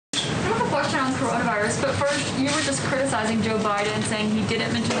question on coronavirus, but first, you were just criticizing Joe Biden, saying he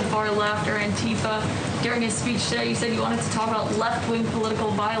didn't mention the far left or Antifa during his speech today. You said you wanted to talk about left-wing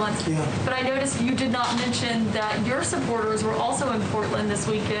political violence. Yeah. But I noticed you did not mention that your supporters were also in Portland this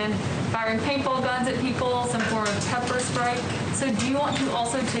weekend, firing paintball guns at people, some form of pepper spray. So do you want to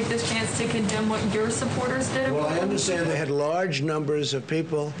also take this chance to condemn what your supporters did? Well, I understand they had large numbers of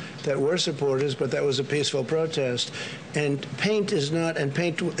people that were supporters, but that was a peaceful protest. And paint is not, and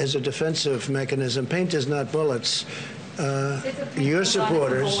paint is a defensive mechanism. Paint is not bullets. Your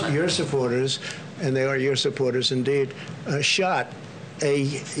supporters, and they are your supporters indeed, shot a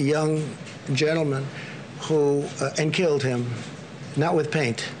young gentleman who, and killed him, not with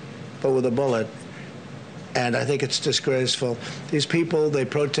paint, but with a bullet. And I think it's disgraceful. These people, they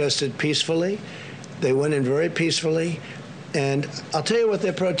protested peacefully. They went in very peacefully. And I'll tell you what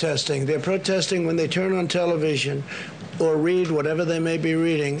they're protesting. They're protesting when they turn on television or read whatever they may be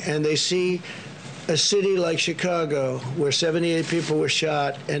reading, and they see a city like Chicago where 78 people were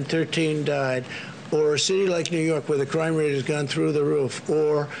shot and 13 died, or a city like New York where the crime rate has gone through the roof,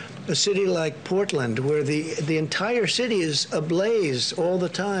 or a city like Portland where the entire city is ablaze all the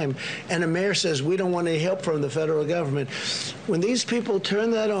time, and a mayor says, we don't want any help from the federal government. When these people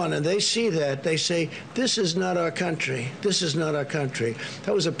turn that on and they see that, they say, this is not our country. This is not our country.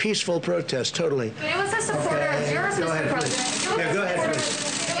 That was a peaceful protest, totally. But it was a supporter of yours, Mr. President. Yeah, go ahead,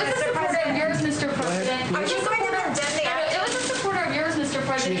 please. It was a supporter of yours, Mr. President. Are you going to condemn the action? It was a supporter of yours, Mr.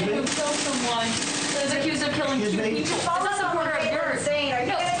 President, who killed someone that is accused of killing two people. It's a supporter of yours. Are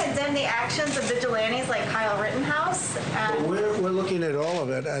you going to condemn the actions of vigilantes like Kyle Rittenhouse? Well, we're looking at all of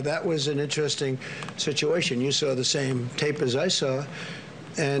it. That was an interesting situation. You saw the same tape as I saw,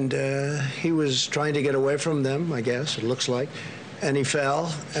 and he was trying to get away from them, I guess, it looks like, and he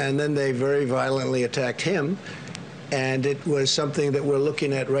fell, and then they very violently attacked him. And it was something that we're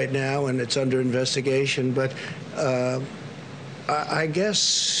looking at right now, and it's under investigation. But I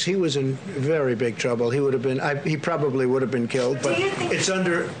guess he was in very big trouble. He would have been. He probably would have been killed. But it's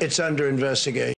under investigation.